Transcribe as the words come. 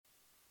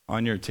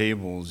On your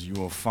tables, you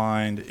will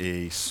find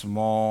a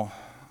small,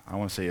 I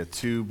want to say a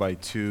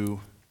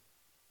 2x2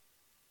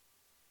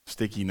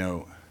 sticky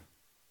note.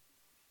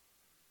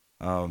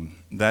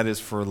 That is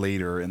for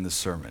later in the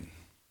sermon.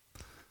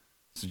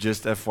 So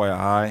just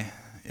FYI,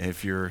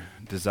 if you're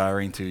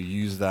desiring to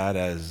use that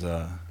as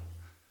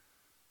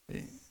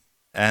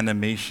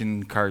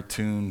animation,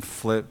 cartoon,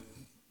 flip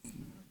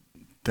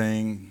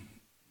thing,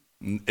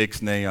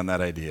 ixnay on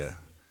that idea.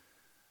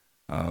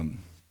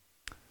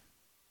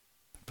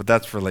 But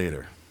that's for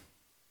later.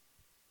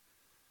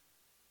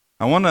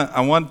 I want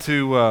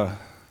to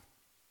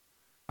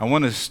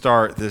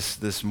start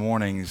this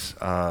morning's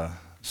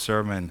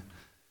sermon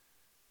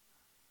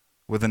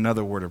with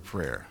another word of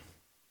prayer.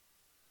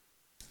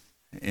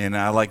 And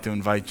I'd like to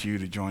invite you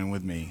to join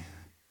with me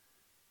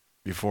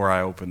before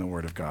I open the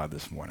Word of God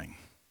this morning.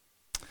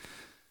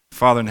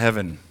 Father in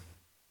heaven,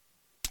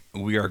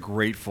 we are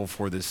grateful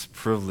for this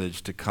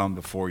privilege to come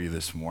before you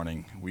this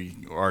morning. We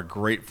are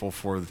grateful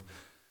for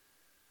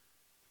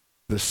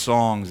the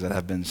songs that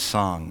have been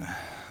sung,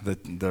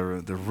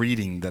 the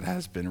reading that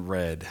has been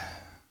read.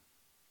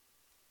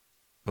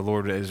 But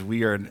Lord, as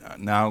we are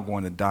now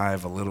going to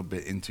dive a little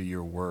bit into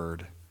your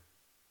word,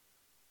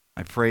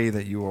 I pray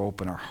that you will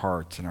open our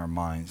hearts and our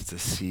minds to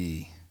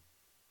see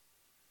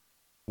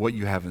what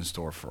you have in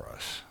store for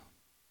us.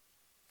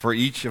 For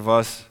each of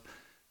us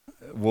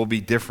will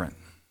be different,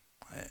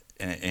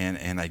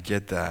 and I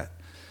get that.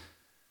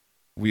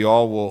 We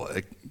all will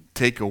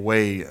take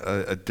away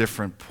a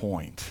different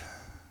point.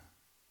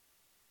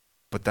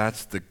 But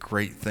that's the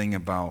great thing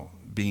about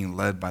being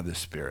led by the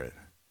Spirit,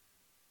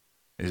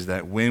 is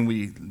that when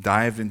we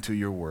dive into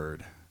your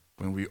word,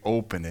 when we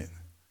open it,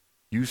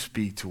 you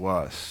speak to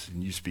us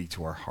and you speak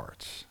to our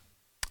hearts.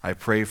 I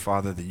pray,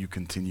 Father, that you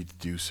continue to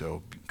do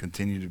so,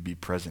 continue to be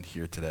present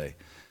here today.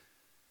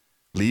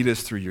 Lead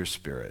us through your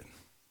Spirit,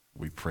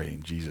 we pray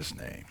in Jesus'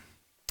 name.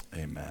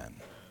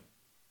 Amen.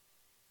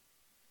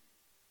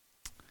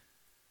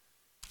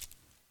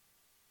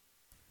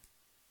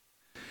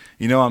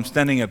 You know, I'm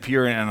standing up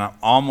here and I'm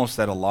almost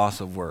at a loss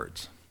of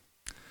words.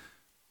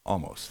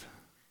 Almost.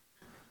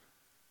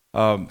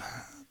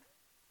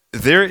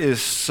 There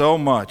is so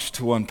much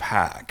to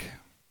unpack.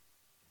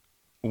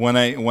 When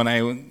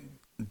I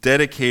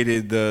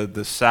dedicated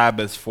the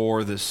Sabbath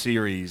for the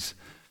series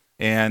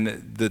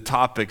and the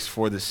topics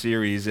for the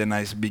series, and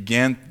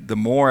the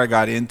more I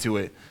got into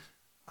it,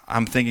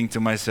 I'm thinking to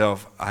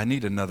myself, I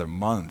need another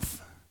month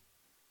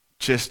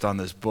just on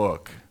this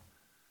book.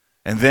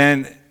 And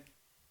then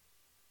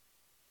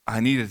I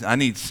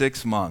need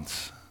 6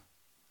 months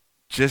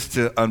just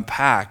to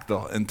unpack the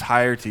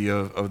entirety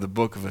of the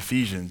book of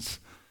Ephesians.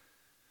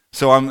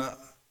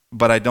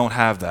 But I don't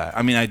have that.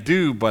 I mean, I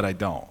do, but I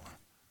don't.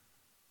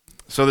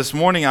 So this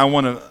morning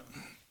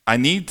I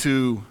need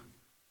to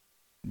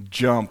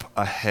jump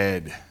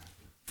ahead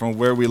from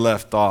where we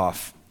left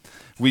off.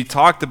 We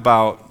talked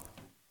about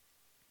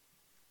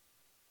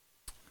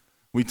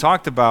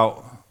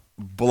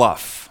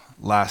bluff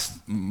last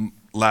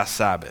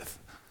Sabbath.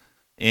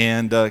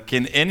 And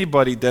can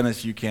anybody,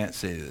 Dennis, you can't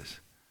say this.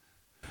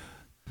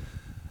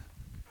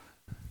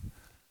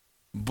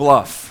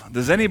 Bluff.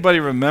 Does anybody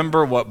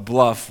remember what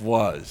bluff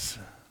was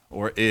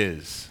or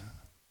is?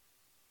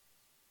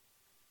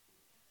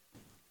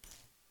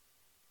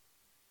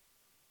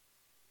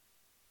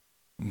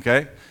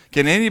 Okay?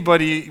 Can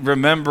anybody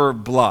remember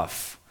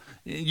bluff?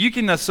 You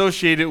can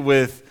associate it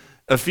with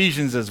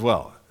Ephesians as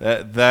well.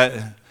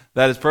 That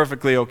is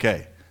perfectly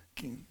okay.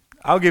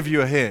 I'll give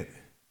you a hint.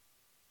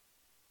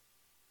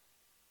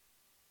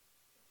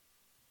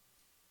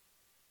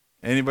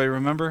 Anybody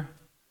remember?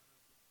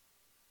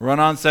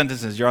 Run-on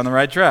sentences. You're on the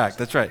right track.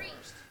 That's right.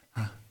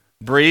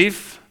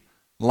 Brief,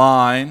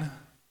 line,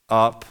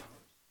 up,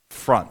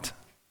 front.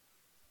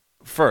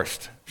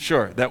 First.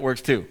 Sure, that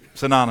works too.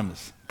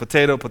 Synonymous.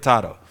 Potato,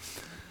 potato.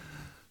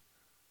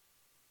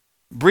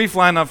 Brief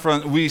line up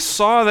front. We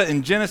saw that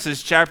in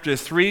Genesis chapter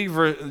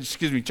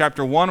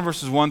 1,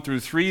 verses 1 through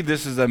 3.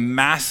 This is a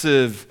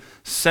massive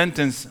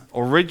sentence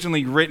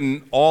originally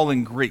written all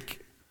in Greek.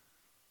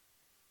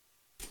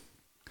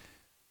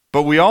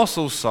 But we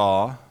also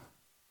saw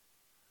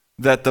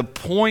that the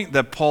point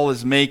that Paul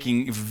is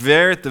making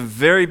at the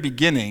very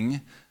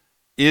beginning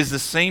is the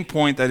same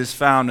point that is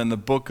found in the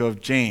book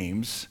of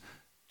James,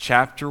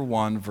 chapter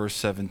 1, verse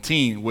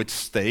 17, which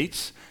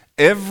states,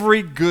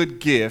 every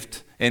good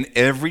gift and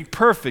every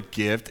perfect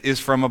gift is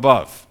from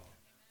above.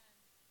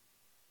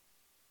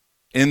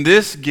 And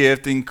this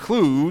gift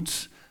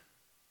includes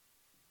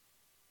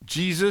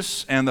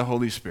Jesus and the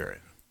Holy Spirit.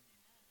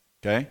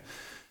 Okay?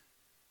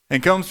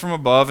 And comes from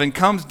above and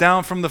comes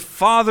down from the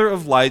Father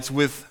of lights,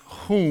 with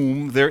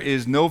whom there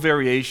is no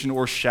variation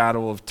or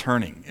shadow of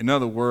turning. In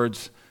other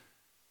words,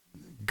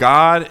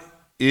 God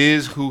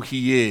is who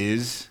he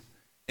is,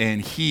 and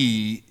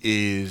he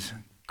is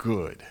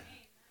good.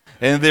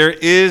 And there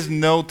is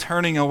no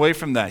turning away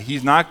from that.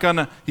 He's not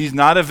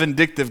a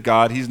vindictive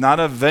God. He's not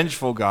a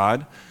vengeful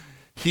God.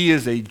 He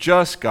is a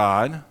just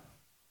God,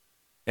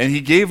 and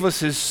he gave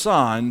us his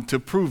Son to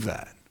prove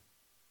that.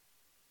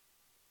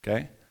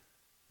 Okay?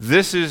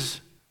 This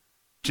is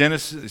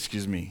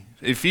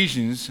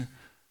Ephesians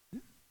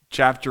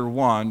chapter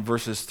 1,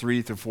 verses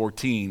 3 through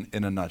 14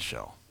 in a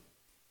nutshell.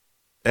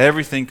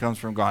 Everything comes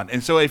from God.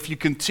 And so if you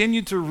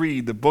continue to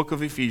read the book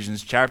of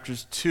Ephesians,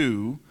 chapters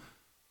 2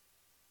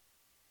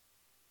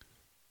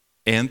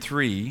 and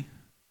 3,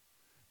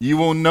 you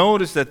will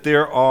notice that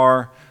there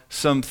are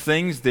some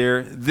things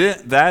there.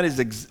 That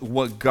is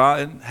what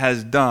God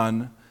has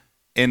done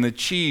and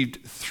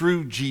achieved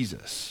through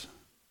Jesus.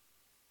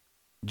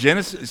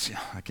 Genesis.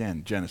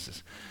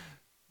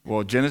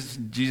 Well,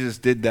 Jesus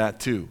did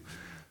that too.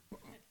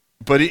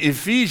 But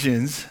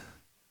Ephesians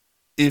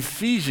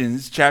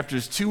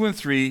chapters 2 and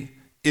 3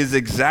 is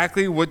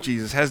exactly what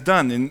Jesus has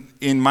done.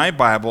 In my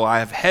Bible, I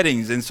have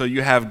headings, and so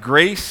you have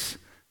grace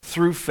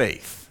through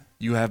faith.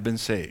 You have been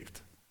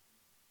saved.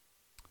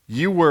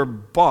 You were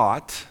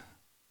bought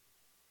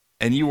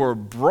and you were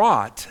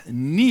brought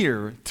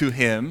near to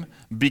him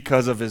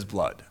because of his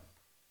blood.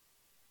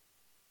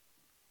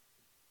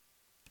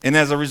 And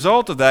as a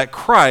result of that,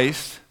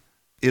 Christ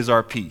is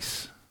our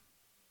peace.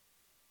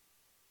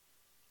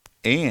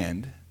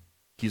 And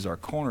he's our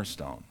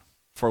cornerstone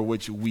for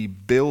which we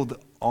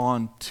build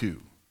on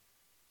to.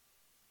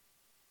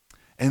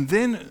 And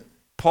then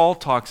Paul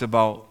talks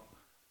about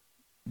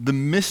the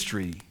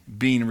mystery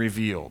being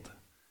revealed.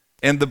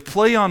 And the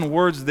play on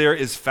words there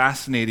is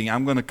fascinating.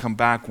 I'm going to come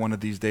back one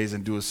of these days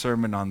and do a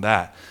sermon on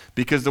that.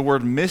 Because the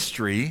word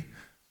mystery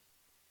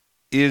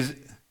is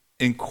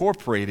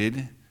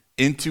incorporated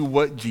into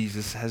what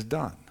Jesus has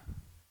done.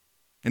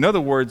 In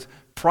other words,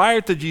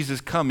 prior to Jesus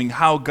coming,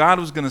 how God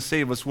was going to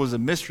save us was a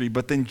mystery,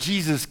 but then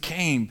Jesus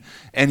came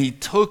and he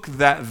took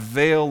that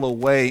veil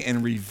away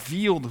and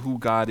revealed who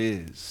God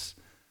is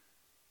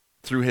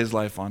through his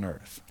life on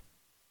earth.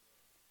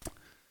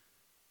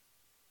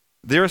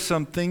 There are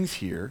some things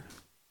here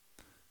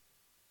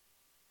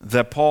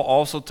that Paul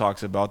also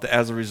talks about that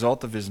as a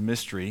result of his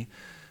mystery,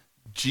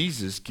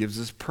 Jesus gives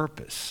us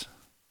purpose.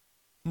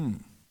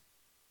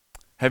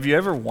 Have you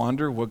ever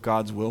wondered what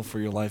God's will for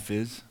your life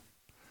is?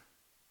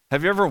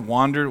 Have you ever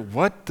wondered,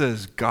 what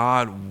does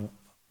God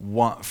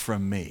want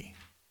from me?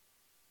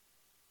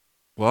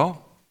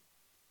 Well,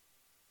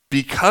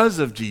 because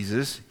of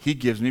Jesus, he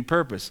gives me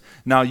purpose.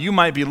 Now, you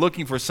might be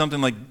looking for something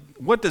like,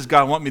 what does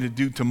God want me to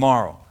do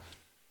tomorrow?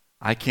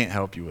 I can't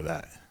help you with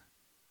that.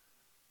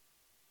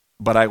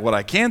 But what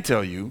I can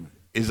tell you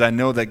is I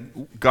know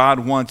that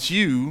God wants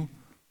you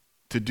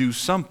to do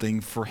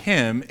something for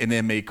him, and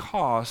it may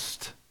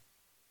cost,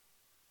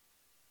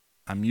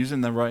 I'm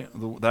using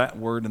that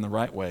word in the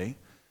right way,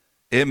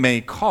 it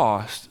may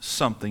cost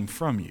something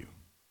from you.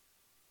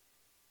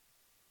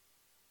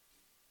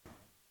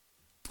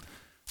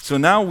 So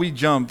now we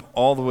jump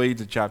all the way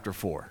to chapter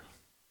 4,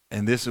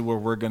 and this is where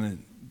we're going to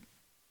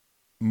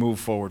move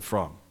forward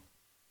from.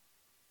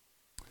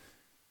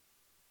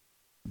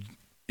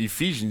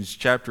 Ephesians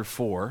chapter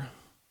 4,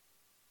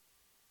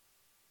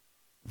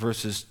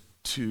 verses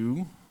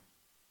 2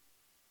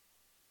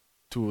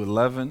 to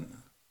 11.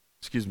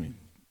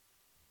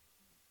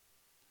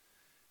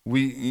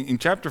 In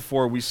chapter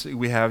 4,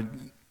 we have,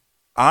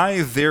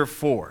 I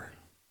therefore.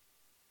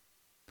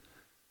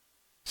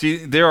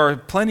 See, there are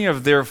plenty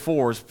of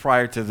therefores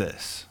prior to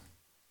this.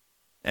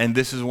 And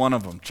this is one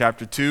of them.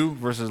 Chapter 2,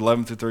 verses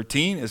 11 through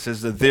 13, it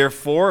says that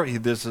therefore,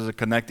 this is a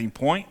connecting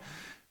point.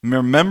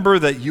 Remember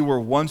that you were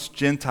once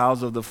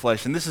Gentiles of the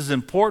flesh. And this is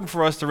important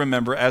for us to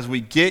remember as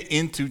we get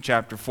into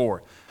chapter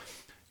 4.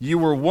 You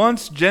were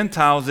once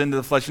Gentiles into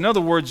the flesh. In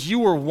other words, you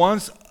were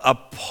once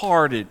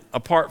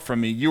apart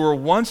from me. You were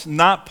once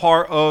not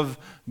part of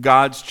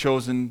God's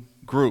chosen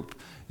group.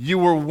 You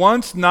were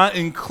once not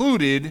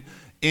included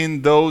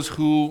in those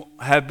who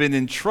have been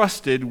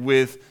entrusted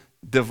with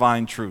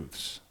divine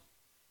truths.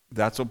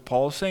 That's what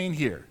Paul's saying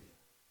here.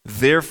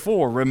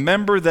 Therefore,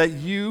 remember that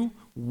you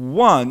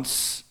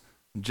once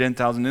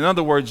Gentiles. And in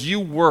other words,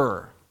 you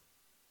are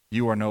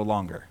no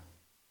longer.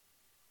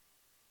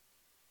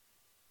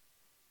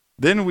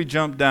 Then we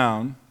jump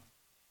down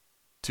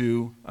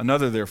to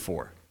another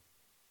therefore.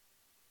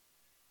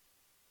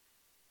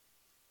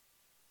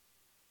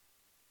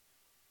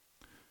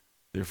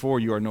 Therefore,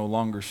 you are no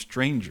longer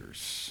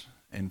strangers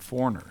and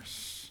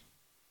foreigners,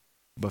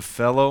 but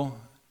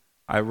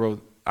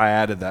I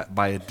added that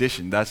by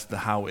addition. That's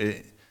how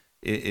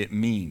it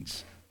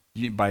means.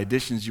 By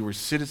additions, you were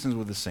citizens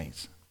with the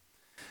saints.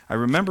 I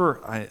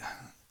remember,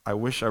 I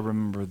wish I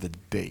remember the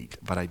date,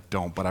 but I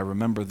don't, but I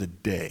remember the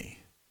day.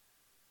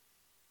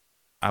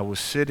 I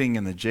was sitting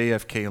in the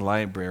JFK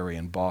library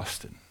in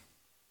Boston,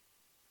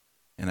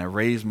 and I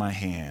raised my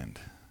hand,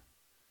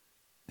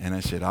 and I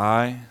said,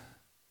 I,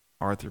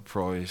 Arthur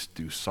Preuss,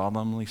 do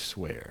solemnly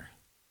swear.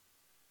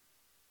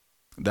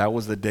 That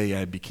was the day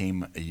I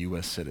became a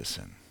U.S.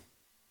 citizen.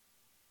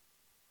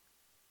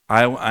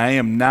 I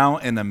am now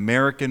an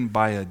American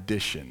by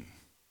addition,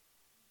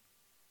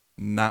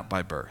 not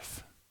by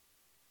birth.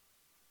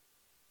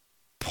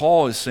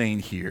 Paul is saying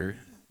here,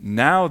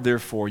 now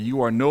therefore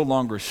you are no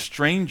longer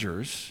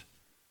strangers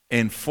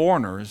and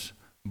foreigners,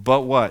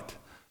 but what?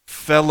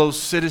 Fellow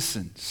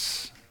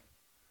citizens.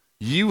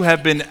 You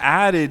have been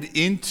added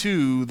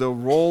into the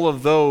role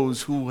of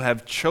those who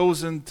have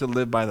chosen to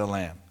live by the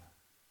Lamb.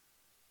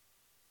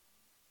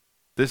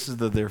 This is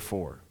the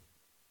therefore.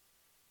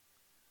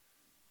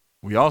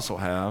 We also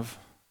have,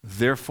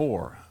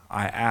 therefore,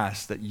 I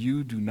ask that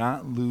you do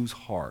not lose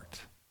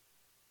heart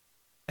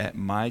at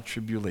my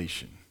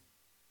tribulation.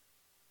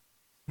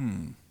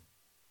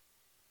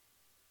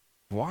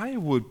 Why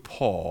would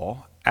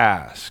Paul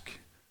ask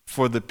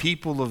for the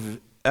people of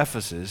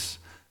Ephesus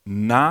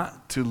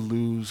not to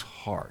lose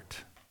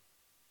heart?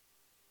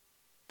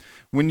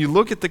 When you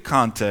look at the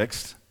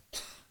context,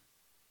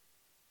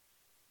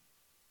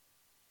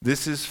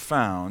 this is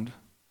found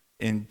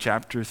in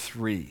chapter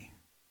 3.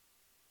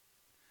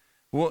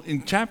 Well,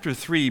 in chapter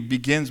 3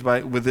 begins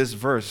with this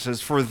verse. It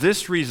says, "For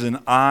this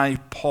reason I,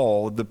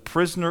 Paul, the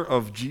prisoner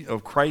of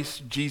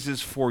Christ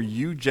Jesus for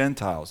you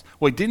Gentiles."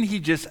 Wait, didn't he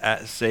just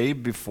say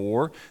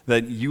before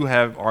that you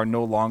are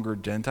no longer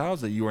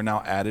Gentiles, that you are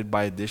now added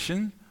by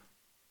addition?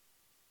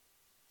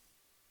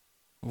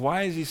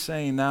 Why is he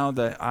saying now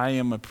that I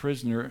am a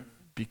prisoner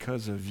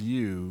because of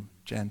you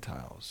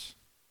Gentiles?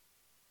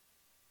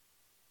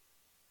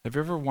 Have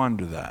you ever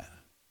wondered that?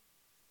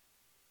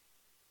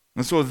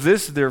 And so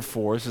this,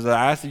 therefore, says,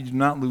 I ask that you do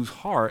not lose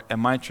heart at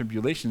my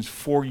tribulations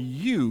for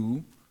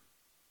you.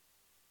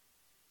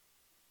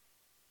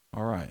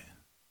 All right.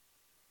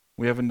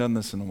 We haven't done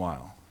this in a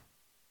while.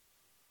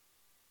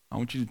 I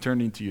want you to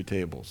turn into your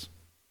tables.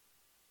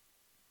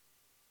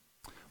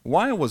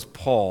 Why was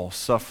Paul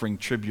suffering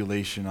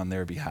tribulation on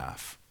their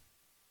behalf?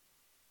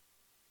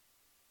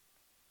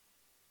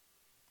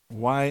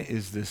 Why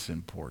is this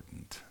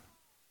important?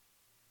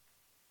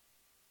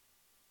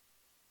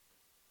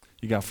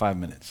 You got 5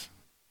 minutes.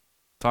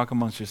 Talk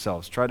amongst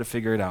yourselves. Try to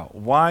figure it out.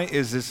 Why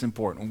is this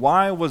important?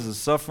 Why was the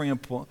suffering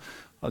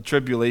of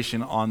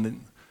tribulation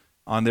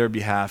on their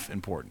behalf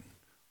important?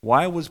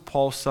 Why was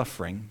Paul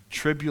suffering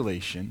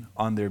tribulation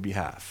on their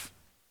behalf?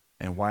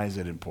 And why is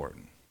it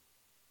important?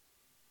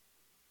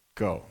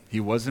 Go. He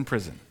was in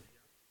prison.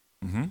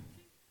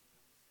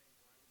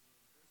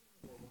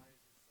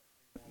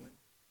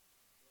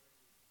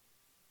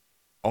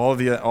 All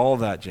of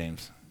that,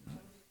 James.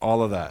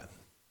 All of that.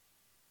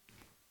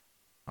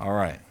 All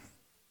right.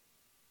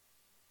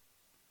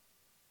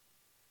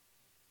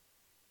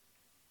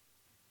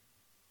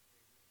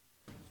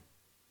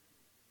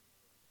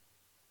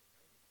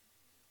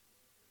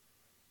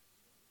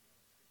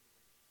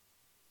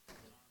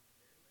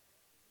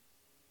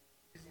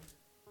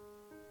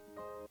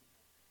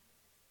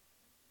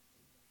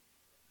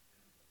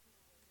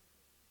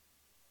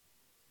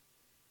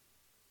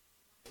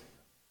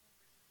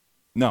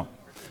 No.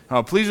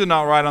 Please do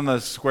not write on the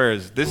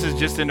squares. This is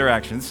just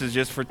interaction. This is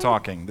just for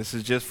talking. This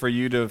is just for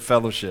you to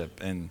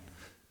fellowship and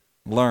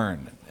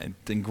learn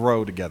and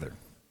grow together.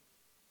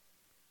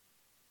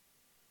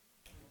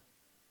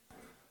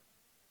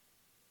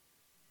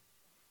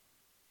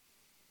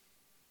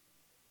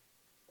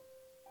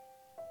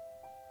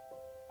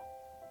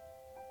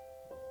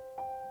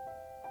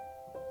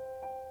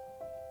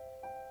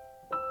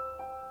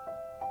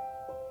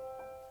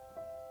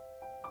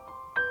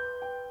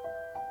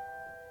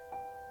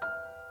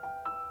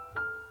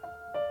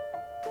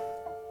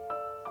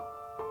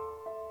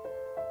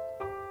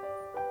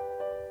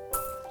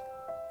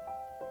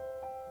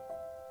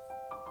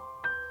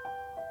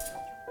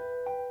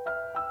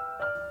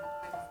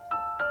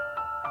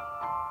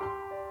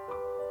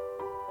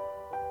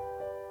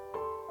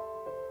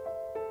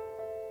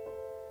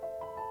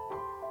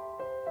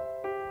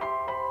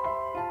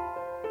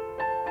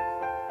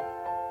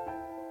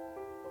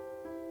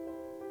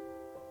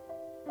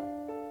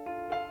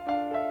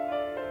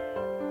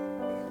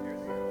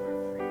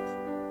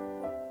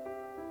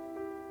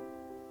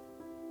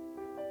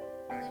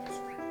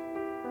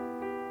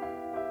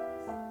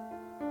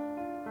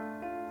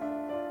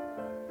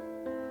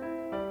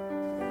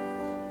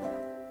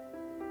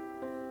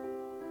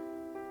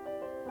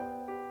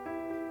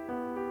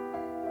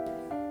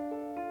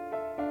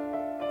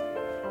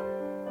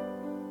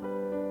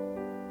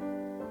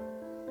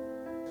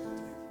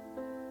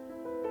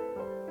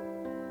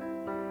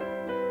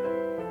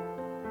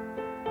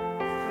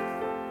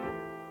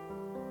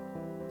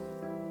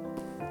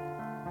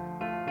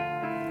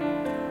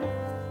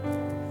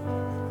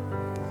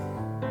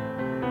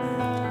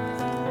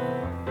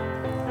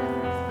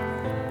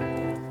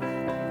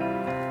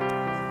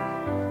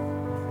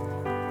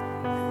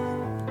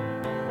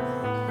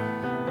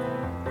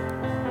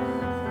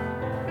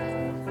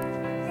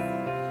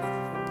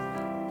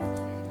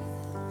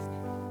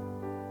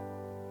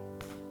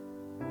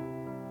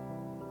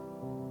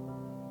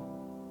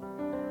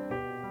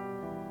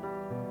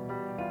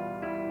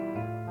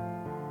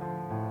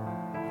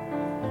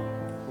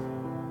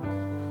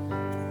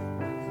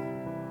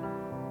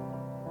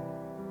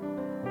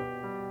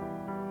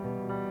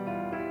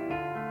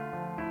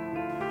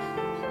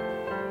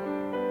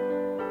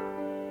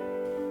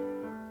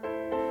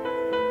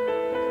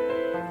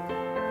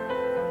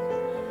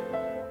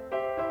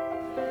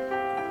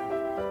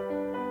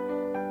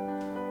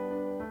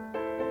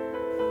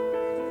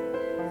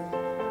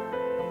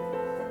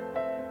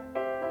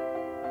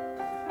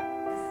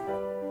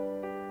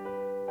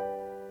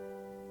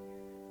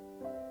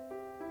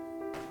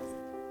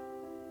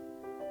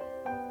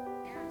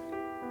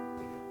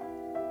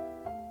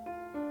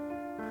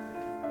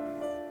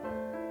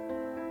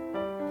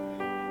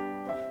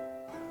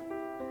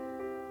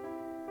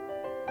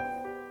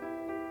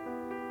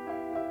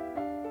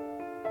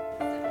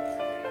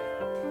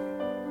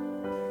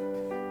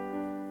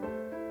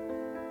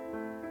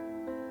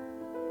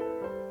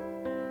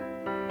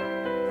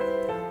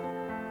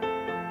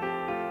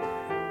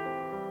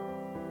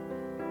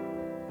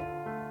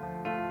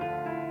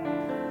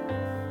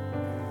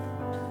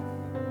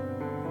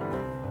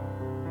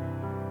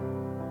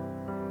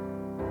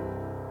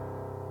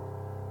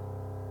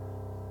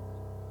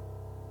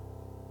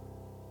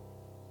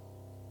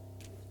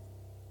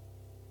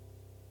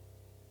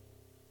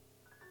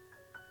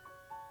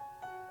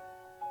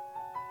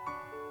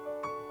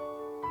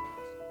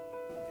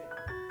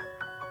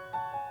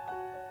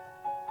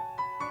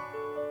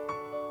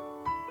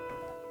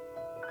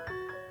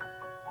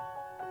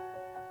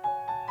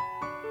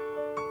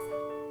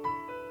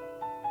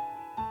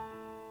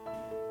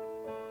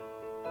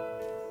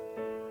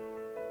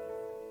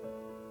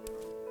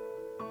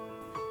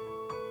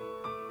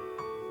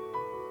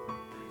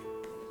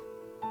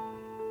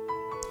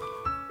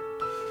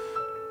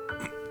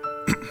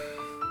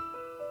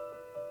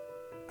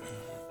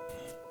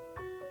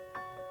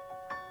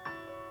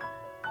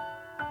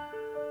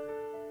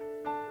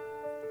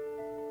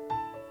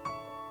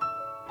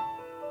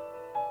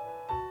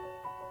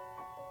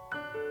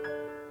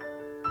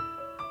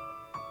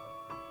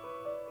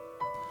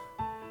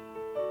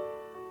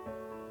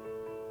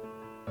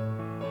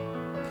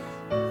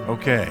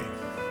 Okay.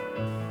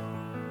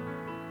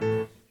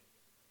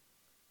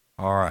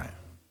 All right.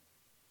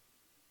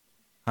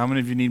 How many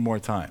of you need more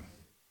time?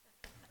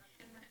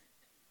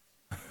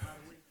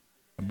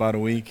 About a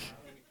week?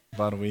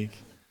 About a week?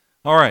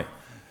 All right.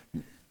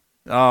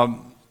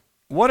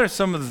 What are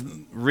some of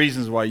the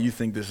reasons why you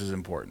think this is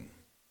important?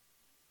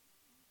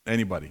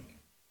 Anybody?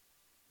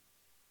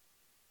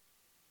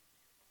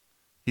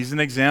 He's an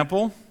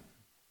example.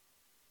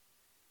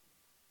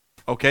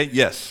 Okay,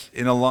 yes.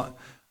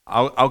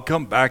 I'll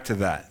come back to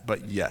that,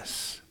 but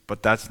yes.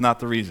 But that's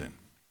not the reason.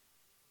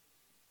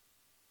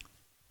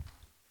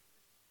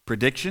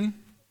 Prediction?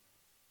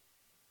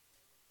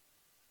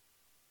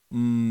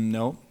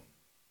 No.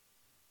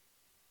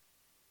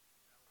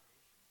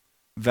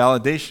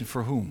 Validation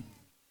for whom?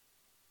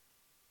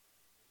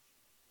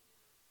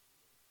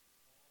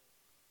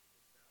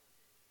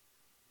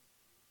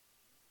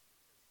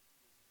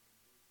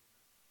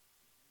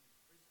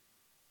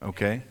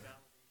 Okay.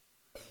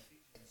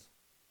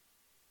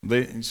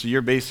 So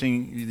you're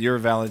basing your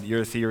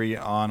theory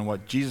on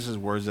what Jesus'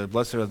 words, that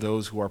blessed are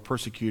those who are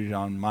persecuted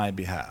on my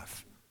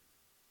behalf.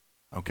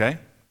 Okay?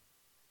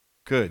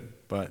 Good,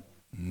 but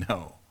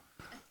no.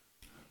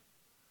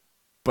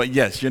 But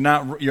yes, you're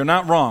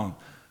not wrong.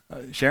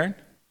 Sharon?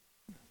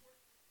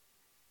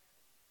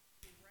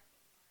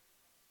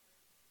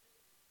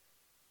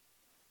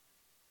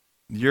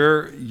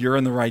 You're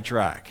on the right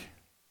track.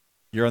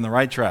 You're on the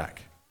right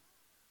track.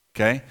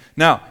 Okay?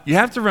 Now, you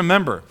have to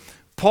remember,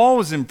 Paul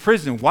was in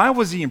prison. Why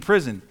was he in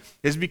prison?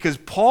 It's because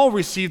Paul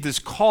received this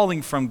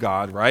calling from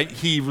God, right?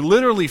 He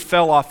literally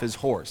fell off his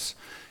horse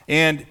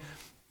and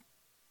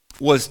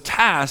was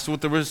tasked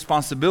with the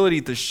responsibility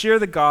to share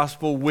the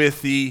gospel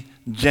with the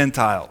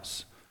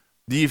Gentiles.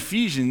 The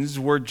Ephesians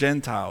were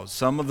Gentiles.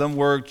 Some of them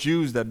were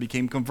Jews that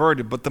became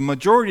converted, but the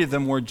majority of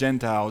them were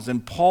Gentiles.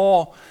 And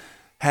Paul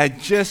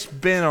had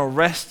just been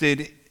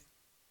arrested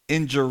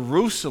in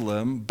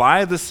Jerusalem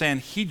by the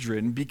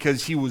Sanhedrin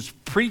because he was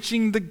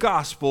preaching the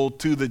gospel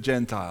to the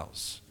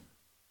Gentiles.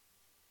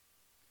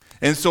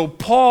 And so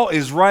Paul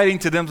is writing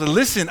to them to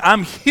listen,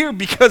 I'm here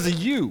because of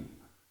you.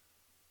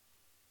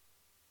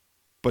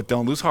 But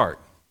don't lose heart.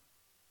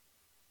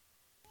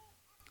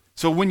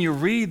 So when you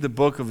read the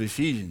book of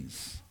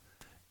Ephesians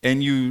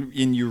and you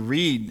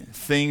read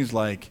things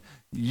like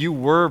you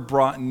were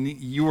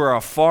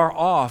afar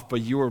off, but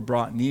you were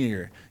brought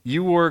near.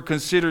 You were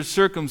considered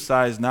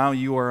circumcised, now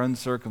you are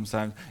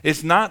uncircumcised.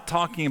 It's not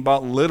talking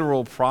about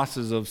literal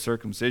process of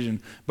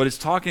circumcision, but it's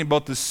talking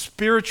about the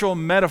spiritual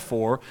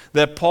metaphor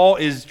that Paul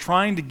is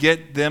trying to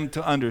get them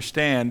to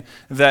understand,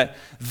 that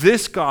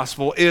this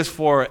gospel is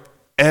for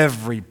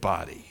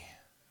everybody.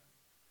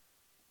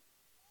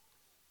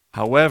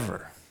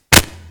 However,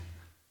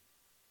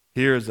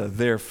 here's a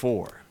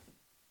therefore.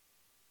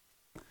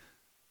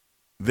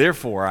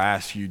 Therefore, I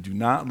ask you, do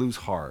not lose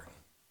heart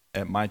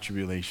at my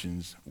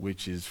tribulations,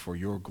 which is for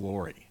your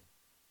glory.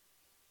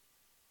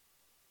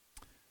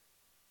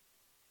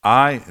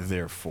 I,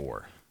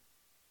 therefore,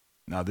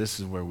 now this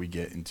is where we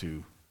get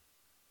into,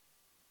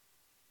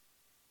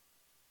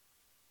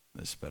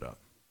 let's sped up.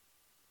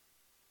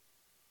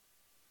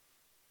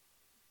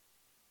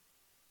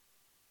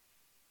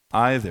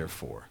 I,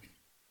 therefore,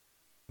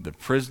 the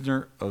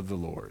prisoner of the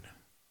Lord,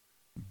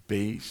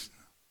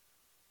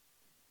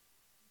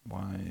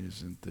 why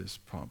isn't this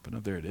popping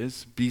up? There it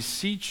is.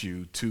 Beseech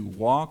you to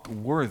walk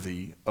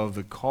worthy of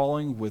the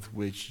calling with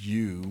which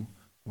you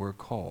were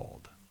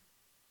called.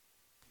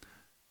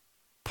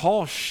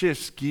 Paul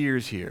shifts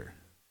gears here.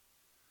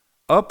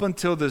 Up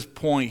until this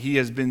point, he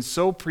has been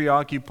so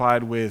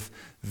preoccupied with,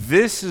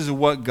 this is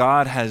what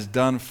God has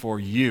done for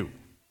you.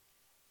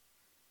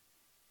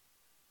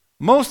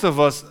 Most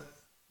of us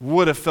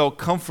would have felt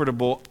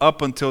comfortable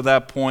up until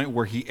that point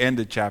where he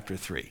ended chapter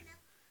 3.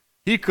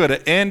 He could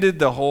have ended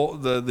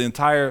the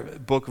entire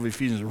book of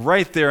Ephesians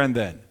right there and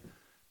then.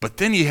 But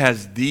then he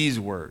has these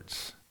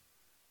words.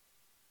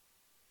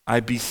 I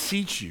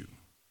beseech you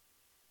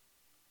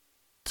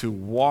to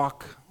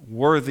walk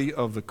worthy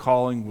of the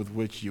calling with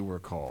which you were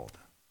called.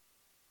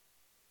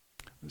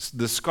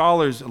 The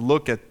scholars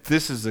look at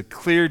this as a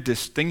clear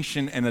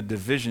distinction and a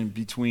division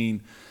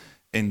between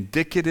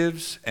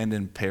indicatives and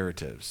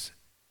imperatives.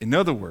 In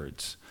other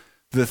words,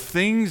 the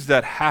things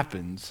that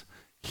happens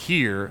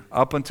here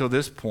up until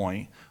this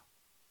point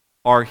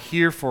are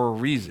here for a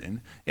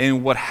reason.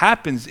 And what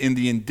happens in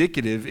the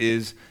indicative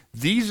is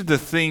these are the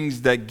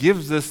things that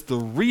gives us the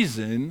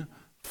reason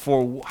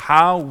for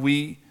how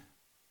we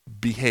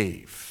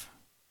behave.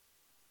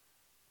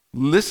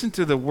 Listen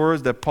to the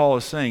words that Paul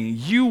is saying.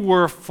 You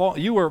were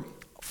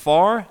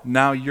far,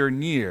 now you're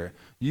near.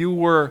 You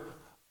were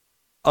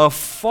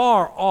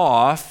afar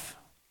off.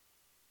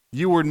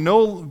 You were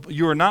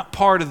not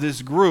part of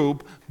this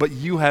group, but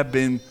you have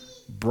been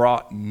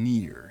brought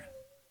near.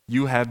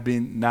 You have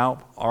been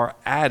are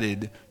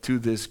added to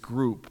this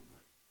group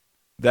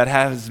that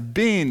has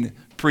been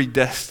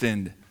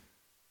predestined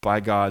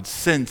by God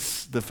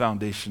since the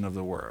foundation of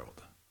the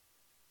world.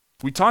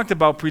 We talked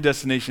about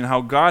predestination,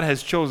 how God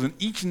has chosen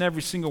each and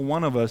every single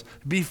one of us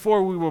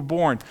before we were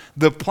born.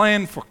 The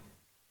plan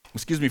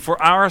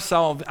For our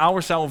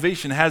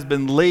salvation has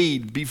been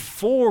laid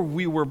before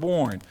we were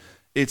born.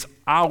 It's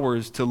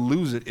ours to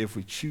lose it if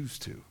we choose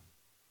to.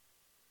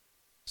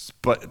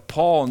 But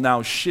Paul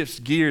now shifts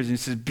gears and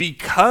says,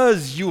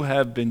 because you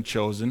have been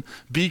chosen,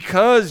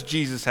 because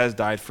Jesus has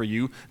died for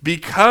you,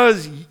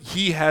 because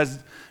he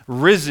has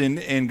risen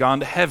and gone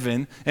to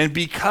heaven, and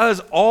because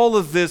all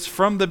of this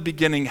from the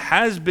beginning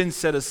has been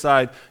set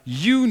aside,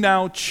 you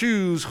now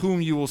choose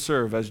whom you will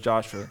serve, as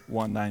Joshua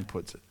 1:9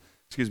 puts it.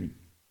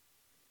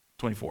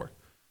 24.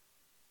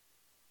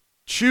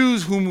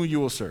 Choose whom you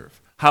will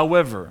serve.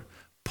 However,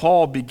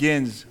 Paul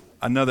begins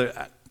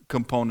another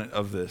component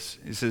of this.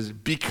 He says,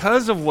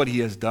 because of what he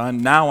has done,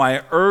 now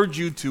I urge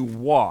you to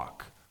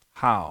walk.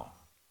 How?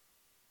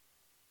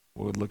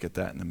 We'll look at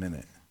that in a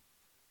minute.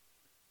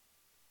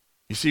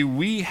 You see,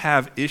 we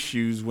have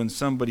issues when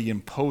somebody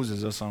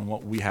imposes us on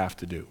what we have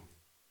to do.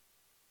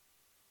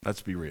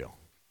 Let's be real.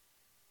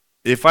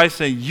 If I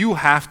say, you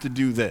have to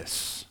do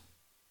this,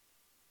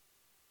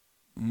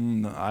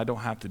 I don't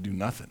have to do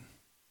nothing.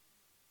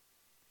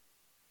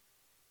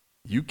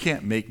 You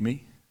can't make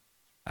me.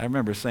 I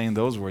remember saying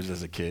those words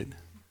as a kid.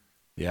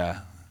 Yeah,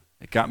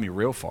 it got me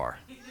real far.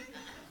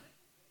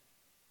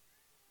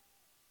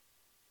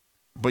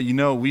 But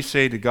we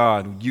say to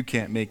God, you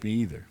can't make me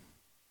either.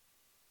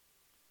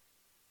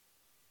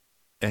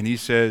 And he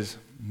says,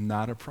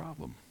 not a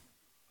problem.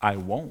 I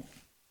won't.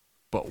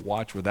 But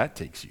watch where that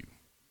takes you.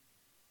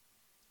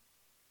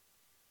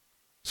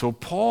 So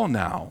Paul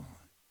now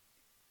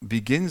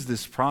begins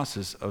this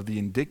process of the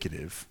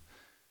indicative,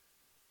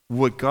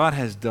 what God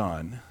has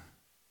done,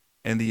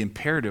 and the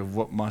imperative,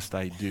 what must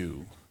I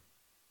do?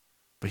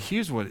 But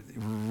here's what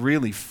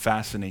really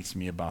fascinates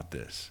me about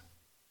this.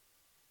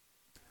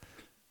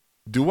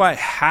 Do I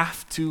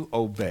have to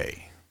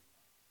obey?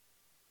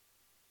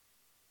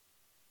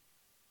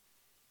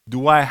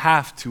 Do I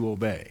have to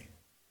obey?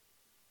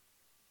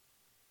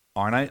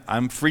 Aren't I?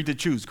 I'm free to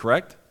choose,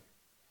 correct?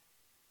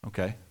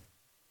 Okay.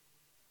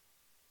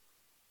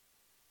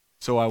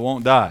 So I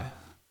won't die.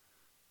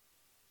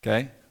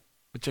 Okay?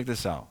 But check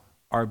this out.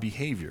 Our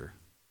behavior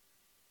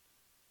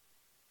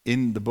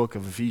in the book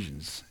of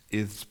Ephesians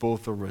is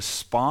both a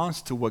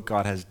response to what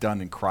God has done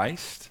in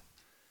Christ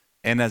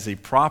and as a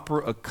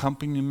proper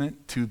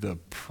accompaniment to the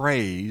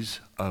praise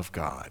of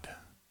God.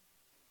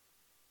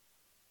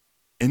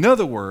 In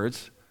other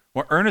words,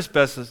 what Ernest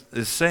Best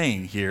is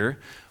saying here,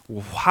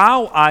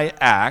 how I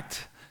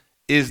act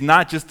is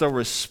not just a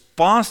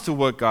response to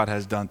what God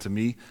has done to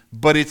me,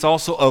 but it's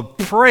also a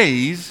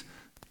praise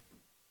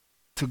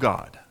to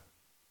God.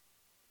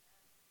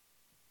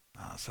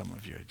 Some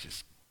of you are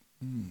just,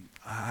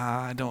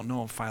 I don't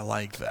know if I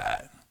like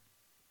that.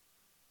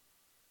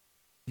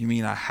 You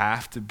mean I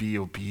have to be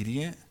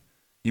obedient?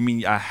 You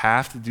mean I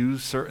have to do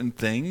certain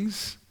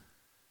things?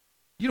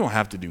 You don't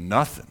have to do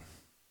nothing.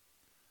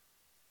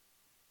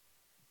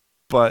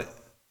 But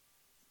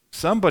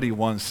somebody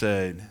once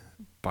said,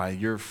 by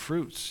your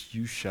fruits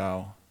you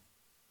shall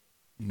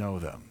know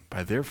them.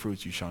 By their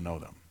fruits you shall know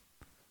them.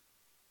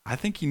 I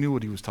think he knew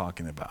what he was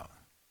talking about.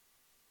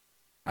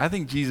 I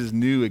think Jesus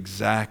knew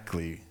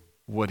exactly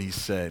what he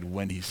said,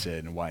 when he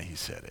said, and why he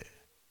said it.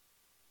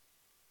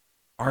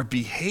 Our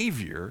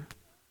behavior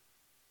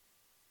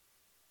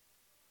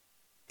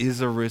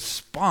is a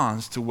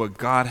response to what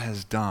God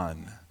has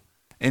done,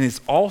 and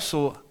it's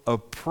also a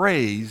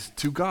praise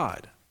to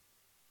God.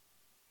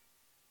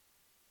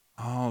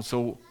 Oh,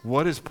 so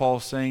what is Paul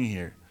saying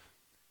here?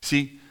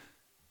 See,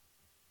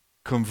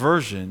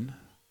 conversion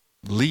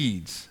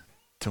leads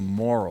to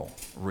moral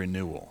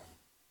renewal.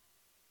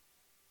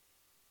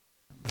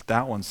 Let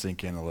that one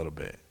sink in a little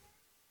bit.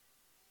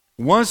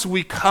 Once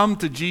we come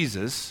to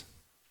Jesus,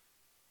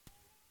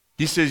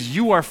 he says,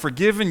 you are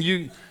forgiven,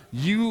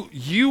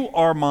 you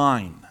are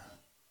mine.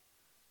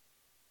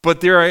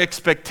 But there are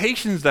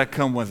expectations that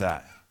come with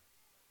that.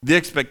 The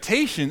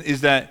expectation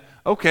is that,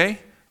 okay,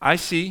 I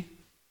see,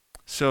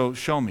 so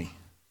show me.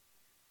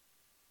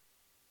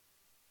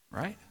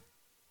 Right?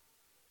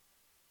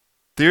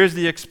 There's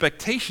the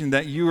expectation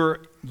that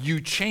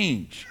you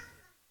change.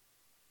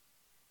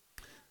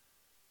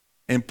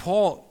 And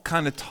Paul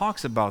kind of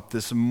talks about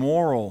this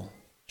moral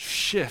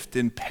shift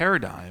in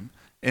paradigm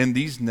in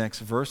these next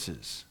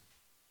verses.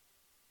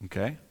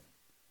 Okay?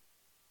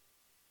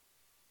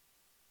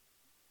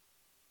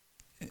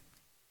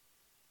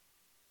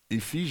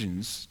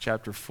 Ephesians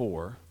chapter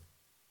 4,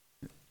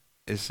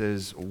 it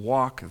says,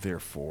 walk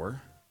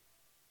therefore,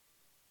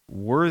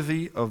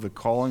 worthy of the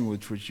calling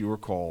which you were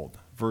called.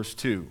 Verse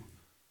 2,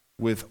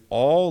 with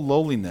all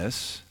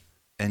lowliness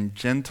and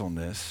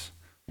gentleness,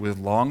 with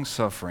long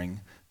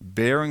suffering,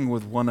 bearing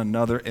with one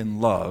another in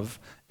love,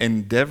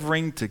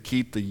 endeavoring to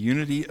keep the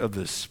unity of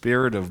the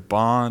spirit of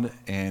bond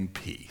and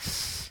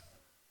peace.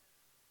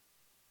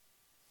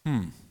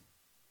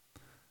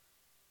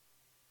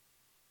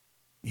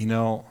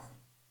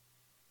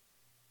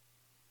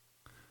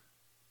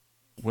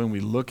 When we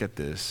look at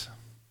this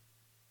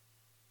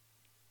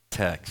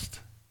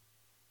text,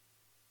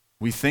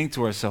 we think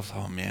to ourselves,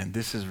 oh man,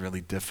 this is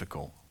really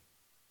difficult.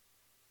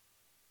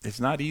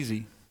 It's not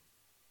easy.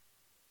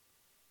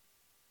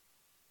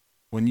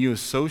 when you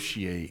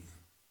associate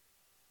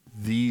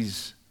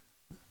these,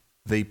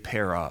 they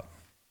pair up.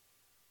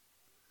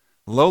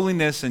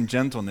 Lowliness and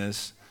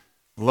gentleness.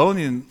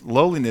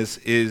 Lowliness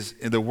is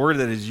the word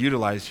that is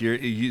utilized here.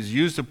 It is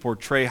used to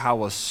portray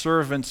how a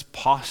servant's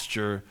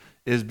posture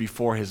is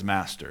before his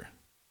master.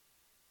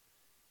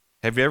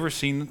 Have you ever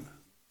seen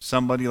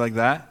somebody like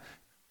that?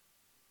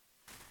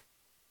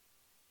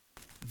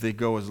 They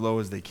go as low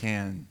as they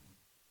can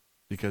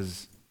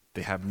because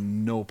they have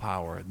no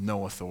power,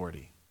 no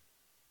authority.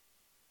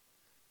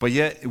 But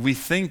yet we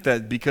think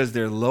that because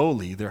they're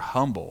lowly, they're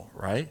humble,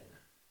 right?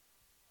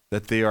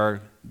 That they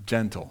are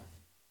gentle.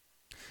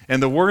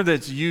 And the word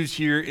that's used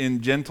here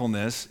in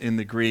gentleness in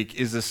the Greek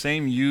is the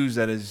same used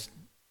that is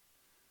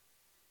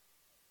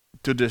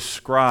to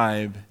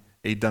describe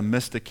a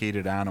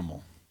domesticated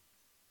animal.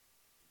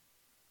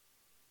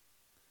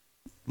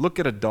 Look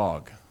at a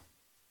dog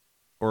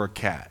or a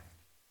cat.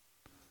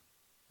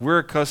 We're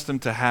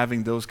accustomed to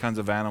having those kinds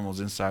of animals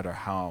inside our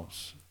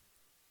house,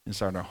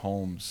 inside our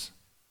homes.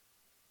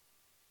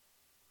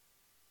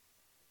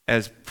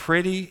 As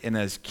pretty and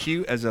as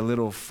cute as a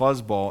little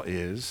fuzzball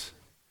is,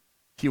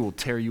 he will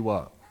tear you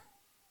up.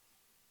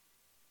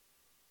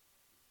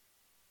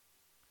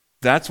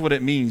 That's what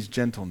it means,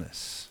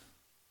 gentleness.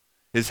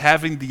 Is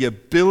having the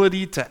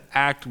ability to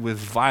act with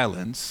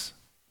violence,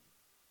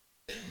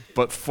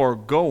 but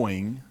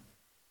foregoing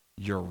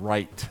your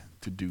right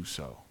to do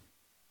so.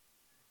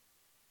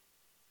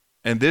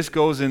 And this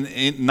goes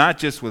in not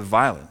just with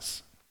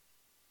violence.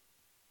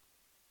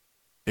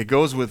 It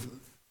goes with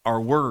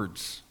our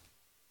words,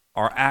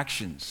 our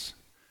actions.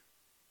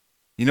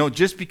 You know,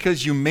 just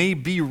because you may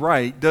be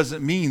right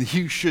doesn't mean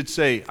you should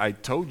say, I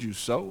told you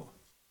so.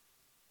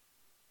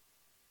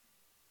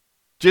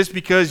 Just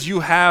because you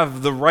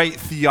have the right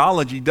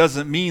theology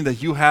doesn't mean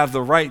that you have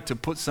the right to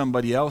put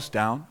somebody else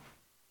down.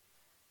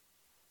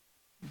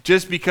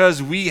 Just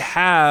because we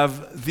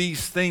have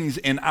these things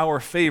in our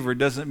favor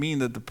doesn't mean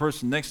that the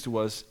person next to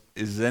us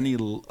is any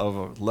of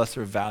a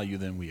lesser value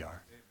than we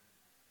are.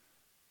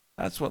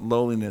 That's what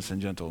lowliness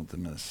and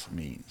gentleness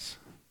means.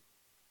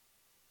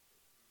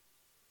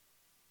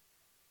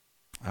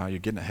 Oh, you're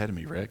getting ahead of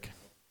me, Rick.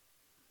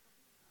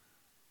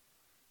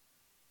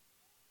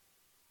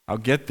 I'll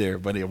get there,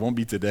 but it won't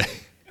be today.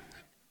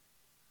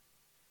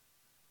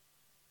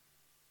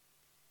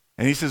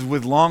 And he says,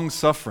 with long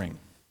suffering,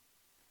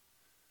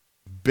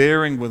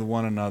 bearing with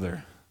one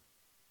another.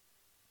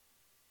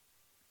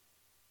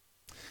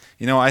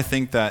 You know, I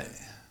think that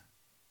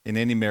in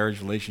any marriage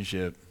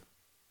relationship,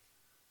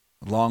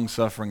 long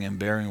suffering and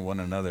bearing one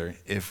another,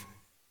 if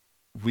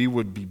we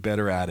would be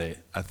better at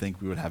it, I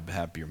think we would have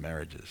happier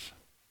marriages.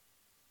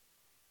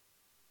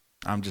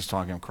 I'm just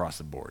talking across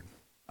the board.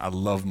 I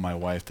love my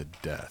wife to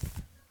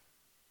death.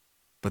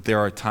 But there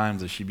are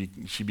times that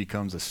she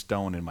becomes a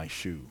stone in my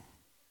shoe.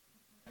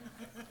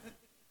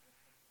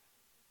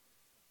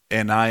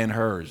 And I in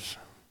hers.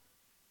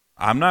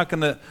 I'm not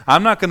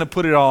gonna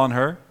put it all on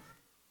her.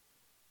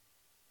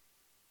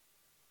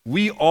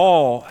 We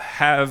all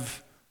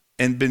have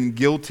and been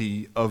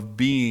guilty of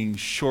being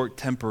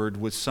short-tempered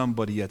with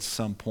somebody at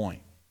some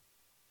point.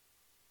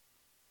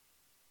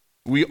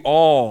 We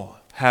all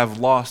have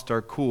lost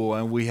our cool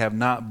and we have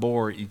not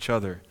bore each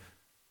other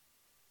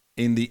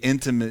in the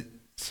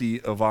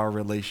intimacy of our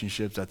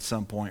relationships at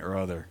some point or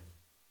other.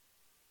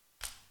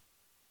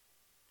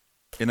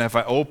 And if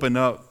I open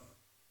up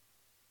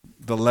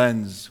the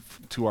lens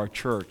to our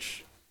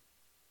church,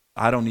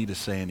 I don't need to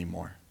say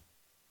anymore.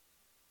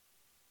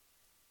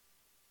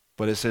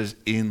 But it says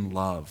in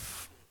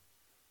love.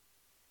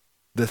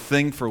 The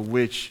thing for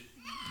which,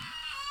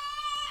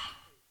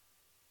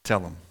 tell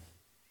them.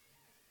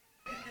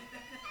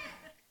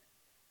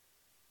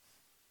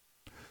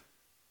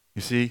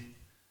 You see,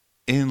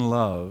 in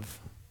love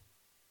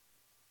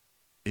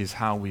is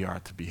how we are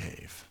to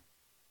behave.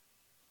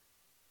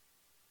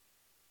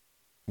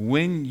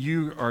 When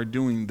you are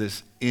doing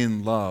this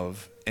in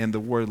love, and the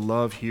word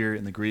love here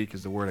in the Greek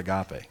is the word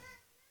agape,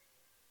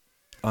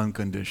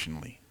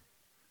 unconditionally,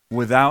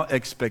 without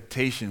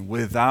expectation,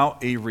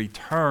 without a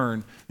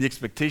return, the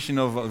expectation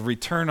of a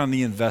return on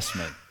the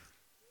investment.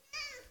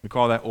 We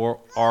call that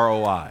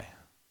ROI.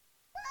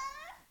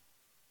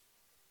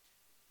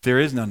 There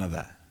is none of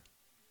that.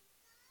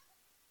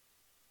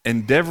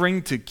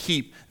 Endeavoring to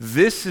keep,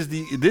 this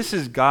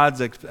is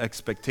God's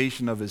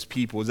expectation of his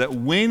people, is that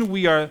when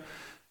we are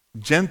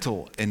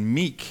gentle and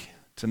meek,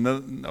 it's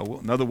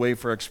another way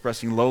for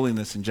expressing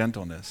lowliness and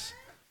gentleness,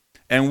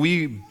 and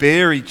we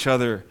bear each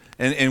other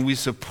and we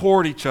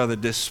support each other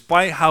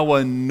despite how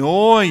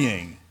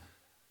annoying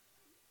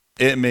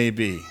it may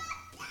be.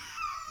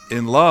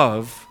 In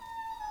love,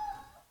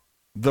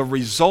 the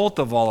result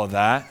of all of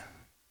that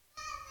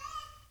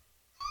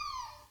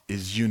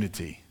is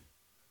unity.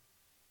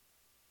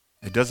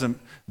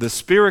 The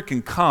Spirit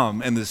can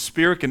come and the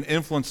Spirit can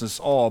influence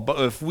us all, but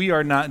if we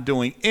are not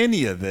doing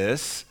any of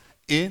this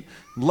in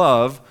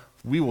love,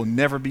 we will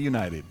never be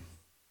united.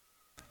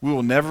 We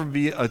will never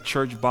be a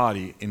church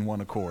body in one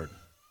accord.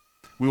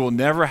 We will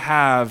never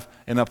have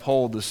and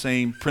uphold the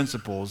same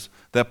principles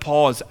that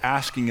Paul is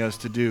asking us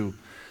to do.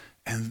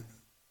 And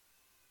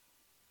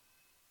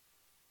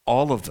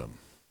all of them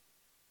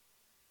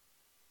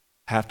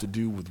have to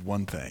do with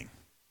one thing: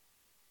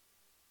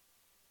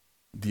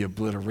 the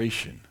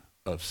obliteration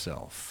of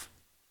self.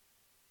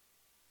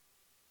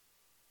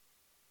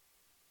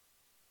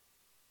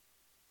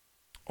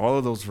 All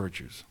of those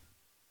virtues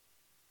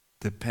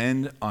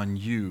depend on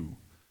you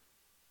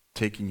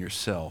taking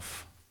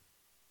yourself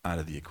out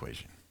of the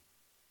equation.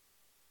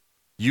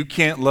 You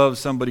can't love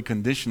somebody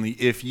conditionally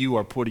if you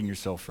are putting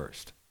yourself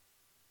first.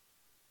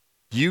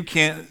 You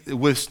can't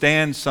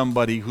withstand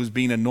somebody who's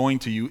being annoying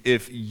to you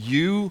if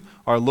you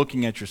are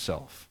looking at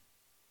yourself.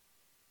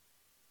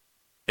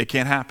 It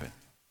can't happen.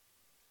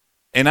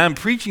 And I'm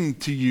preaching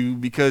to you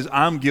because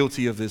I'm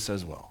guilty of this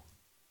as well.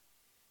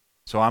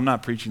 So I'm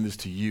not preaching this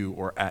to you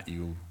or at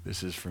you.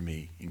 This is for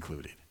me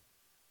included.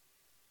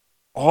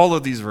 All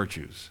of these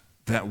virtues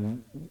that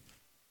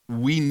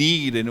we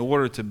need in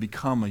order to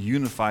become a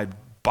unified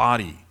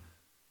body.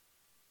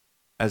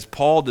 As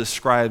Paul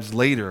describes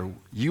later,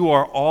 you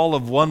are all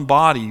of one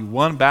body,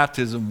 one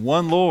baptism,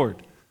 one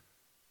Lord.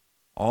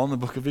 All in the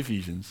book of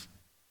Ephesians.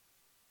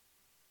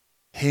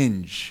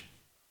 Hinge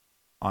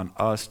on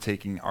us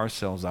taking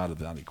ourselves out of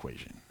that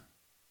equation.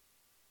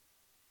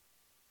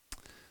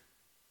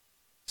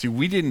 See,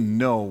 we didn't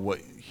know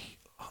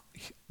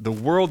the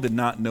world did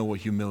not know what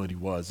humility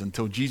was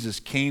until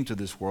Jesus came to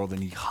this world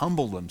and he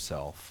humbled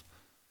himself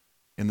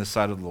in the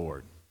sight of the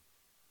Lord.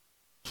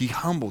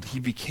 He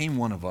became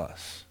one of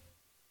us.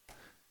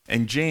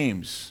 And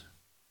James,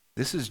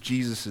 this is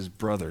Jesus'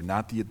 brother,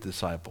 not the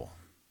disciple,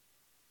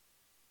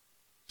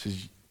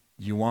 says,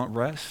 you want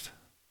rest?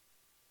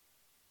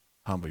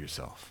 Humble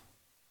yourself.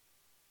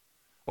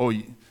 Oh,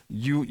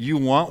 you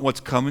want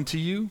what's coming to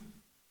you?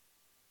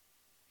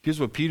 Here's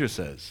what Peter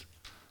says.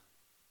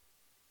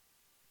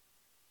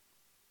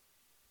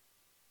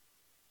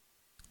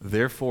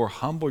 Therefore,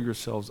 humble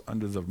yourselves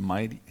under the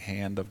mighty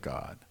hand of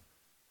God,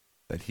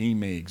 that he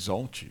may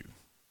exalt you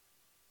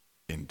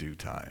in due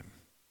time.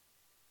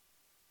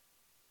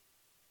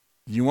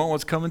 You want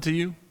what's coming to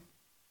you?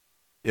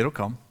 It'll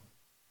come.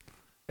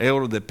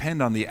 It'll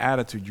depend on the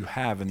attitude you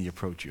have and the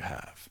approach you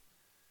have.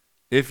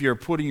 If you're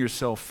putting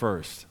yourself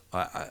first,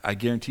 I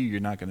guarantee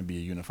you're not going to be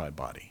a unified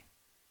body.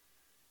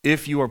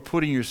 If you are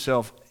putting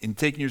yourself and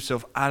taking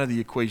yourself out of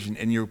the equation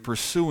and you're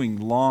pursuing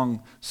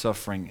long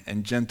suffering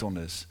and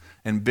gentleness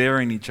and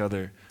bearing each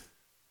other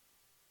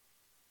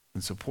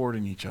and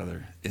supporting each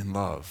other in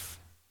love,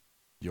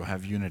 you'll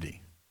have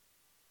unity.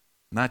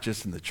 Not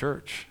just in the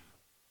church,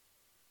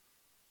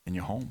 in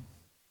your home.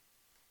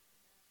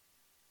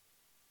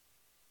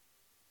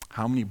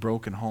 How many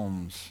broken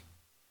homes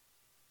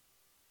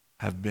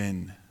have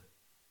been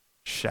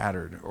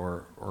shattered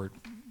or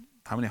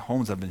how many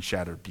homes have been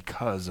shattered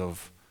because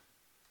of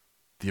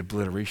the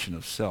obliteration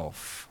of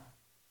self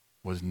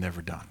was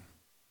never done?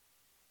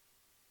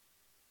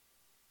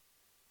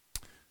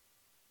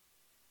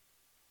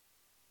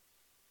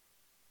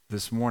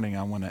 This morning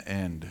I want to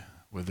end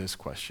with this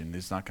question.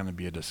 It's not going to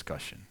be a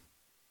discussion.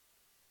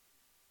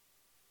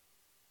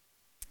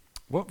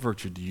 What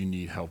virtue do you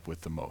need help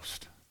with the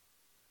most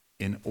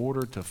in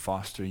order to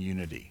foster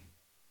unity?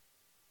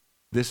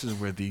 This is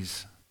where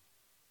these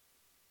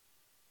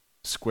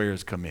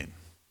squares come in.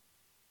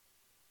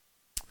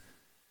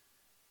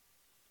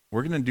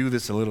 We're going to do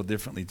this a little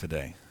differently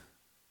today.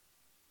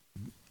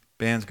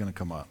 Band's going to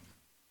come up.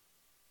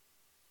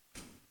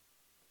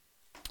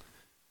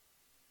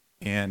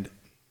 And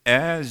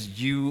as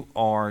you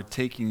are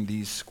taking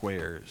these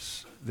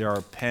squares, there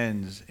are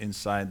pens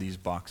inside these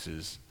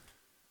boxes.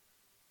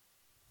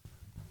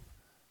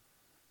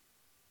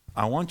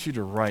 I want you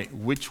to write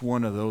which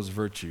one of those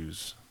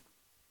virtues.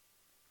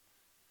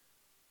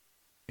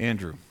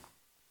 Andrew,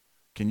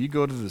 can you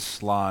go to the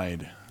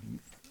slide?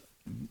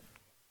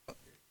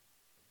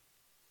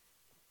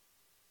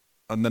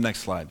 On the next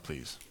slide,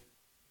 please.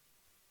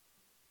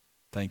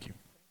 Thank you.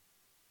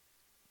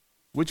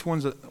 Which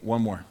one's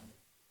one more?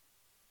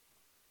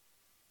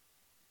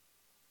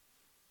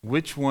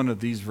 Which one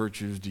of these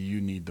virtues do you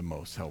need the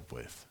most help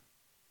with?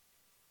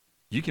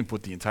 You can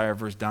put the entire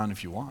verse down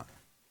if you want.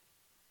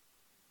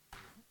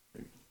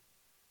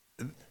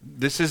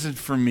 This isn't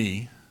for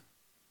me.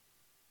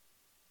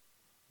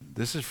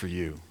 This is for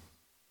you.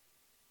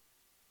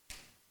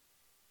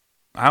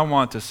 I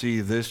want to see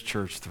this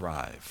church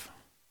thrive.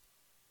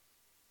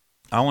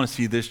 I want to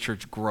see this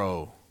church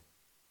grow.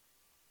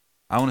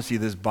 I want to see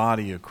this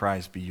body of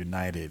Christ be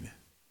united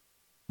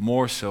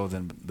more so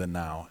than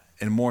now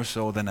and more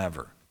so than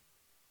ever.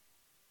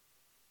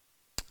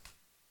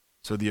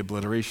 So the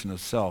obliteration of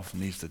self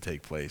needs to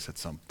take place at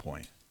some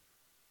point.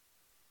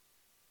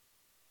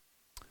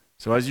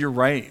 So as you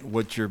write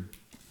which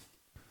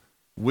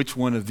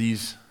one of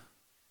these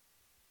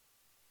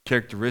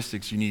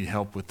characteristics you need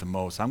help with the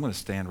most, I'm going to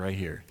stand right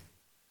here.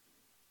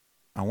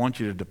 I want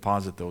you to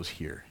deposit those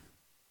here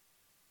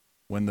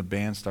when the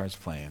band starts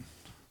playing.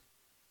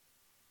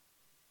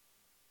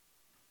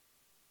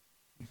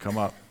 Come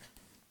up.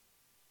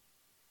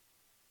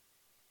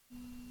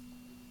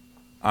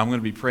 I'm going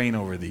to be praying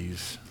over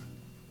these.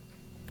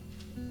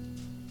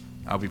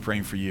 I'll be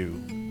praying for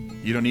you.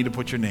 You don't need to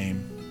put your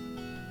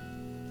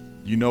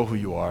name. You know who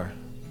you are.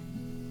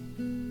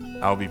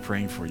 I'll be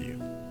praying for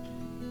you.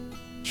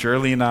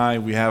 Shirley and I,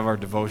 we have our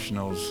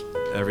devotionals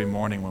every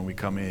morning when we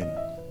come in.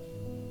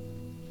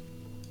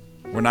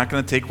 We're not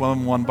going to take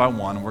them one by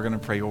one. We're going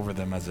to pray over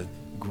them as a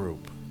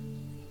group.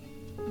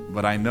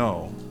 But I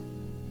know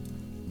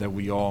that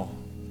we all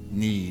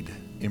need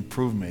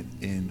improvement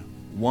in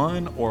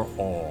one or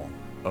all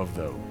of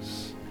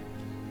those.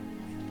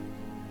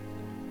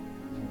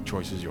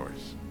 Choice is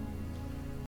yours.